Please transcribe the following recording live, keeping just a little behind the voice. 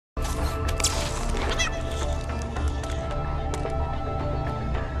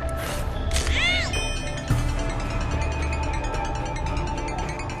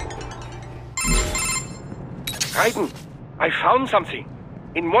Titan, I found something.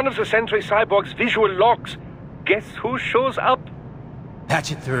 In one of the Sentry Cyborg's visual logs. Guess who shows up?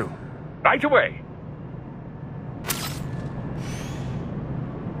 Patch it through. Right away.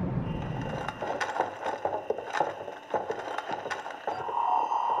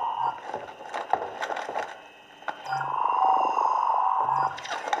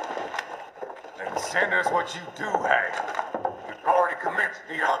 Then send us what you do have. You've already commenced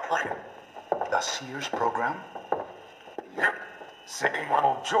the outplaying. The Sears program? Yep. Same one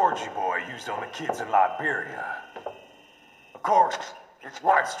old Georgie boy used on the kids in Liberia. Of course, it's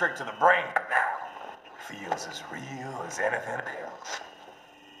right straight to the brain now. Feels as real as anything else.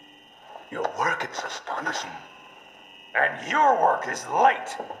 Your work is astonishing. And your work is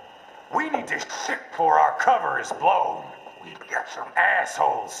late. We need this shit before our cover is blown. We've got some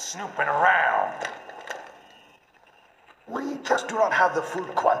assholes snooping around. We just do not have the full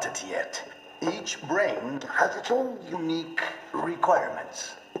quantity yet. Each brain has its own unique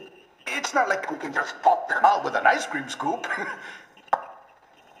requirements. It's not like we can just pop them out with an ice cream scoop.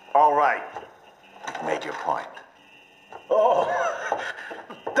 All right. You've made your point. Oh,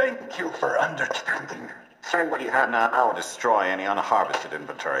 thank you for understanding. Send what you have now. I'll destroy any unharvested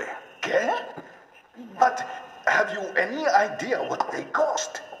inventory. Okay? But have you any idea what they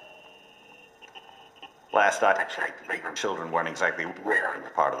cost? Last I checked, children weren't exactly rare in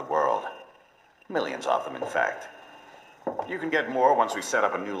this part of the world. Millions of them, in fact. You can get more once we set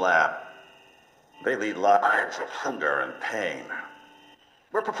up a new lab. They lead lives of hunger and pain.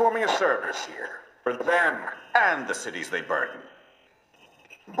 We're performing a service here. For them and the cities they burden.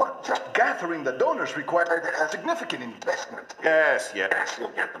 But just gathering the donors required a significant investment. Yes, you'll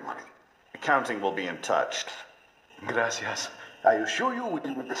get the money. Accounting will be in touch. Gracias. I assure you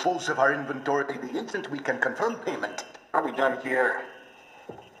we will dispose of our inventory the instant we can confirm payment. Are we done here?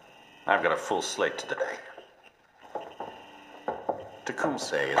 I've got a full slate today.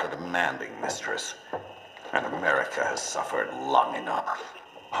 Tecumseh is a demanding mistress, and America has suffered long enough.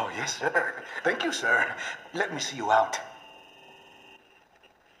 Oh, yes, sir. Thank you, sir. Let me see you out.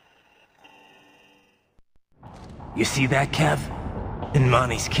 You see that, Kev?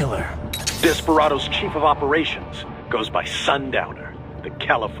 Inmani's killer. Desperado's chief of operations goes by Sundowner, the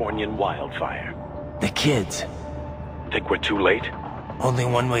Californian wildfire. The kids. Think we're too late? Only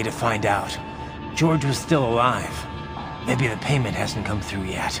one way to find out. George was still alive. Maybe the payment hasn't come through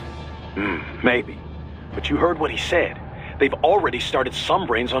yet. Maybe. But you heard what he said. They've already started some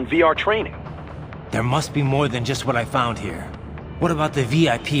brains on VR training. There must be more than just what I found here. What about the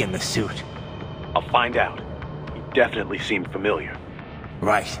VIP in the suit? I'll find out. He definitely seemed familiar.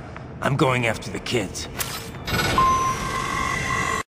 Right. I'm going after the kids.